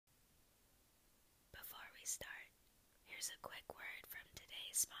here's a quick word from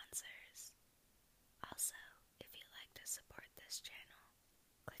today's sponsors. Also, if you'd like to support this channel,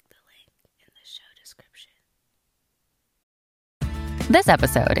 click the link in the show description. This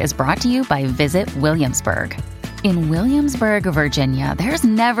episode is brought to you by Visit Williamsburg. In Williamsburg, Virginia, there's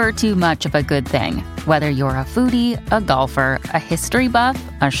never too much of a good thing. Whether you're a foodie, a golfer, a history buff,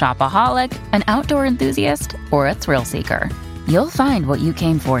 a shopaholic, an outdoor enthusiast, or a thrill seeker, you'll find what you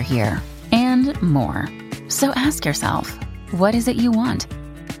came for here and more. So ask yourself, what is it you want?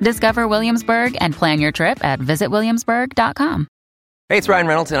 Discover Williamsburg and plan your trip at visitwilliamsburg.com. Hey, it's Ryan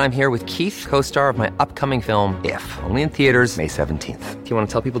Reynolds, and I'm here with Keith, co-star of my upcoming film, If, only in theaters May 17th. Do you want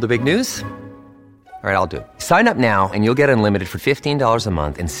to tell people the big news? All right, I'll do it. Sign up now and you'll get unlimited for $15 a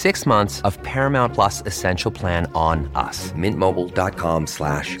month and 6 months of Paramount Plus Essential Plan on us.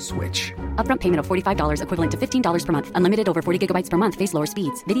 MintMobile.com/switch. Upfront payment of $45 equivalent to $15 per month. Unlimited over 40 gigabytes per month. Face lower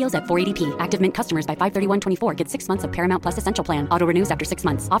speeds. Videos at 480p. Active Mint customers by 531.24 get 6 months of Paramount Plus Essential Plan. Auto renews after 6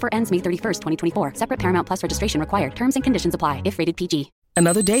 months. Offer ends May 31st, 2024. Separate Paramount Plus registration required. Terms and conditions apply if rated PG.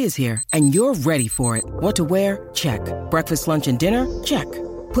 Another day is here, and you're ready for it. What to wear? Check. Breakfast, lunch, and dinner? Check.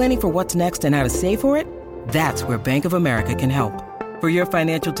 Planning for what's next and how to save for it? That's where Bank of America can help. For your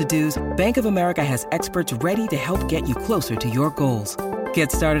financial to-dos, Bank of America has experts ready to help get you closer to your goals. Get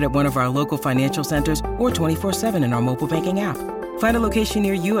started at one of our local financial centers or 24/7 in our mobile banking app. Find a location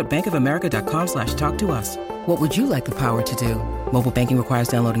near you at bankofamerica.com/talktous. What would you like the power to do? Mobile banking requires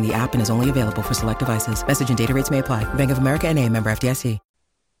downloading the app and is only available for select devices. Message and data rates may apply. Bank of America N.A., member FDIC.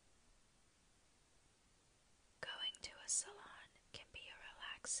 Going to a salon can be a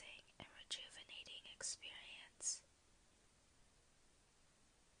relaxing and rejuvenating experience.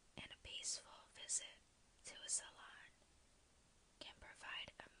 And a peaceful visit to a salon can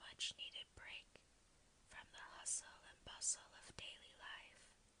provide a much-needed break from the hustle and bustle of daily life.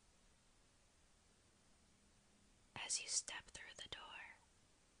 As you step through the door,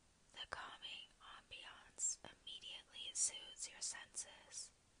 the calming ambiance immediately soothes your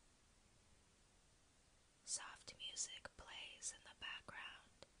senses. Soft music plays in the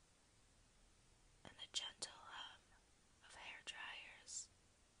background, and the gentle hum of hair dryers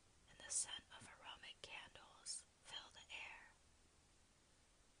and the scent of aromatic candles fill the air.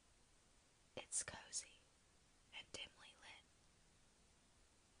 It's cozy and dimly lit.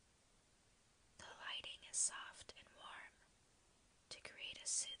 The lighting is soft and warm to create a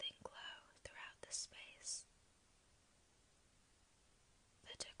soothing glow throughout the space.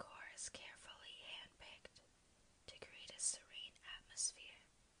 The decor is carefully handpicked to create a serene atmosphere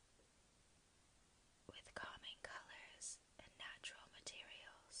with calming colors and natural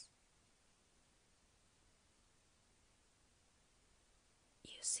materials.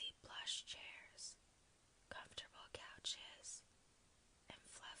 You see plush chairs, comfortable couches, and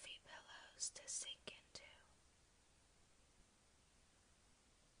fluffy pillows to sink into.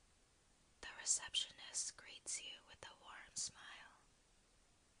 The receptionist greets you with a warm smile,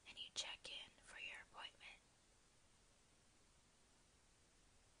 and you check in for your appointment.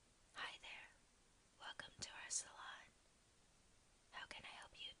 Hi there. Welcome to our salon. How can I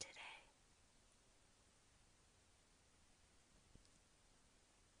help you today?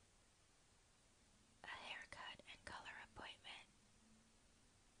 A haircut and color appointment.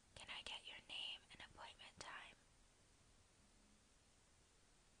 Can I get your name and appointment time?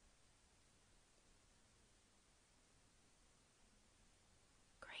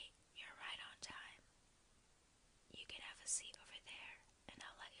 Great, you're right on time. You can have a seat over there, and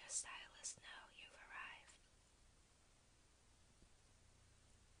I'll let your stylist know you've arrived.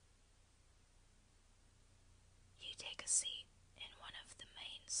 You take a seat in one of the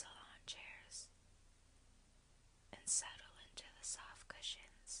main salon chairs and settle into the soft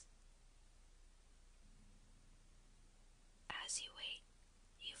cushions. As you wait,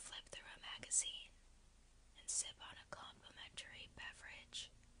 you flip through a magazine and sip on a complimentary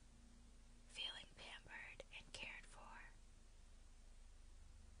beverage, feeling pampered and cared for.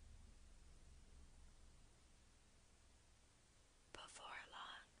 Before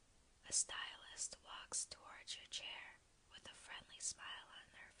long, a stylist walks towards your chair with a friendly smile on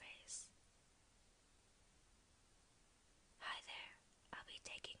their face. Hi there, I'll be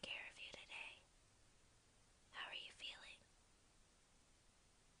taking care of you today. How are you feeling?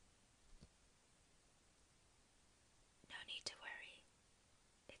 No need to worry.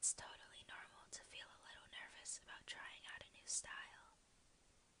 It's totally normal to feel a little nervous about trying out a new style.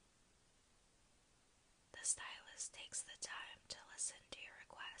 The stylist takes the time to listen to your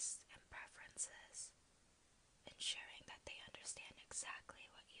requests and preferences, ensuring that they understand exactly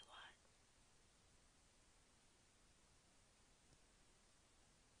what you want.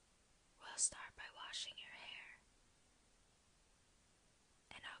 We'll start by washing your hair.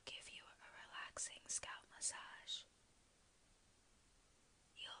 relaxing scalp massage.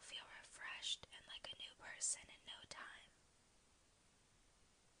 You'll feel refreshed and like a new person in no time.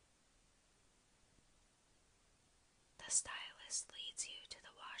 The stylist leads you to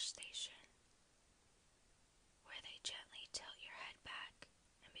the wash station, where they gently tilt your head back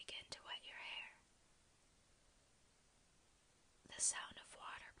and begin to wet your hair. The sound of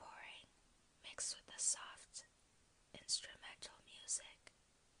water pouring, mixed with the soft, instrumental music,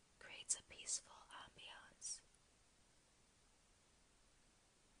 creates a peaceful ambiance.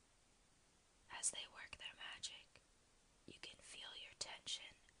 As they work their magic, you can feel your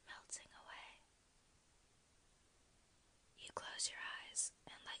tension melting away. You close your eyes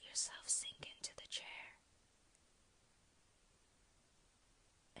and let yourself sink into the chair,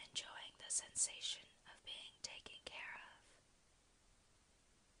 enjoying the sensation of being taken care of.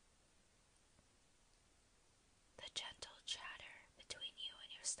 The gentle chatter between you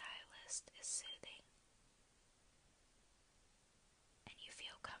and your stylist is soothing, and you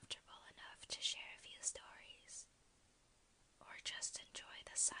feel comfortable enough to share a few stories or just enjoy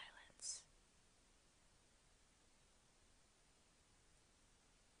the silence.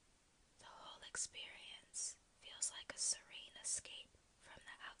 The whole experience feels like a serene escape from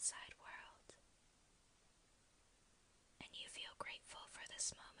the outside world, and you feel grateful for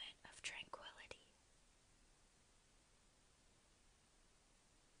this moment of tranquility.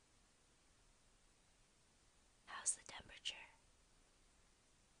 How's the temperature?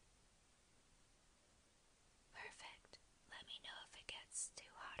 Perfect. Let me know if it gets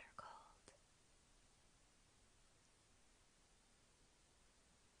too hot or cold.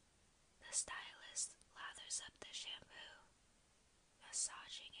 The stylist lathers up the shampoo,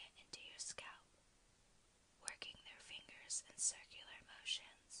 massaging it into your scalp, working their fingers in circular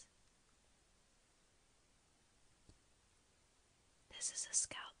motions. This is a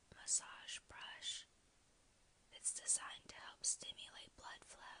scalp massage brush. It's designed to help stimulate blood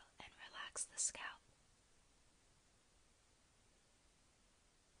flow and relax the scalp.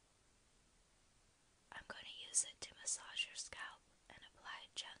 I'm going to use it to massage your scalp and apply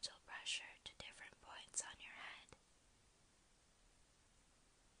gentle pressure to different points on your head.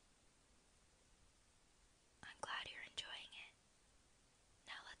 I'm glad you're enjoying it.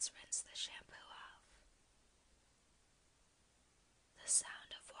 Now let's rinse the shampoo off. The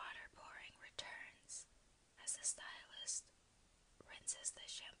sound of water pouring returns as the stylist rinses the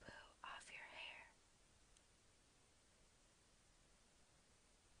shampoo off your hair.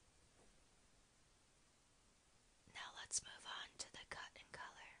 Now let's move on to the cut and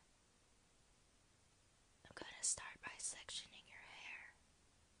color. I'm going to start by sectioning your hair.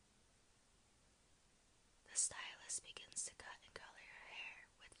 The stylist begins to cut and color your hair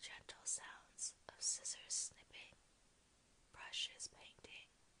with gentle sounds of scissors snipping, brushes painting,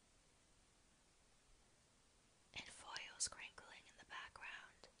 and foils crinkling in the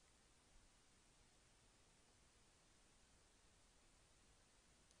background.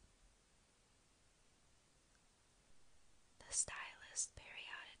 The stylist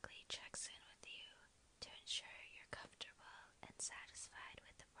periodically checks in with you to ensure you're comfortable and satisfied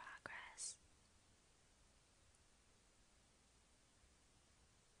with the progress.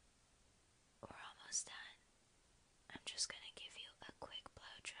 We're almost done. I'm just going to give you a quick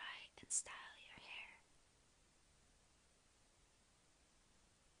blow dry and style your hair.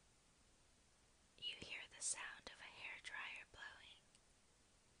 You hear the sound of a hairdryer blowing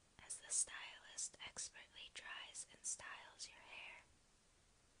as the stylist expertly dries and styles your hair.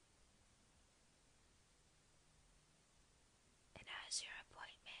 And as your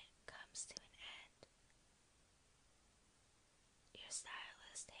appointment comes to an end, your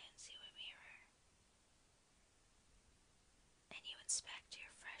stylist hands you a mirror, and you inspect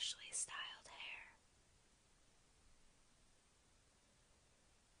your freshly styled hair.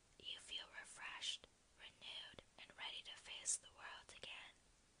 You feel refreshed, renewed, and ready to face the world again.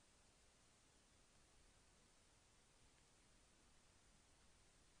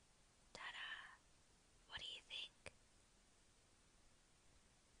 Ta-da! What do you think?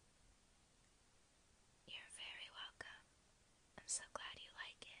 You're very welcome. I'm so glad you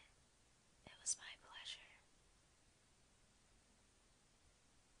like it. It was my pleasure.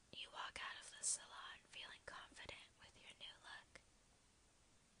 You walk out of the salon feeling confident with your new look.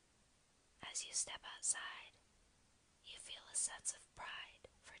 As you step outside, you feel a sense of pride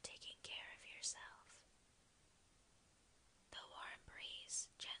for taking care of yourself. The warm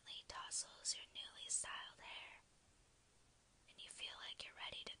breeze gently tousles your newly styled hair, and you feel like you're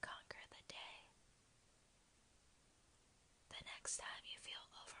ready to conquer the day. The next time you feel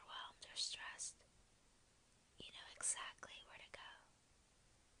overwhelmed or stressed, you know exactly where to go.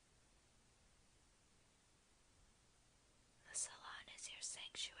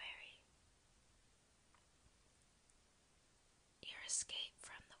 escape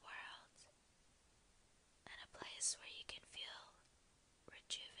from the world, and a place where you can feel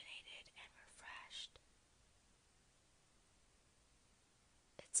rejuvenated and refreshed.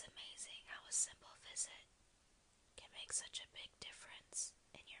 It's amazing how a simple visit can make such a big difference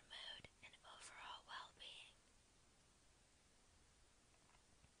in your mood and overall well-being.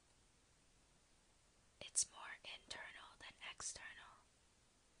 It's more internal than external.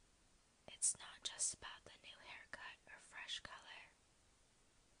 It's not just about the new haircut or fresh color.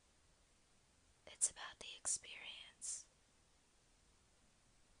 It's about the experience,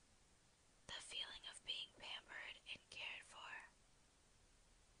 the feeling of being pampered and cared for,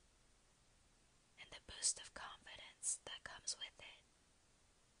 and the boost of confidence that comes with it.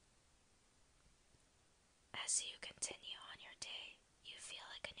 As you continue on your day, you feel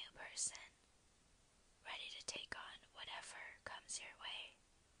like a new person, ready to take on whatever comes your way.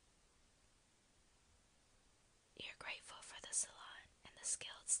 You're grateful for the salon and the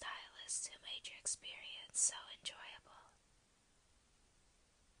skilled stylist who made your experience so enjoyable.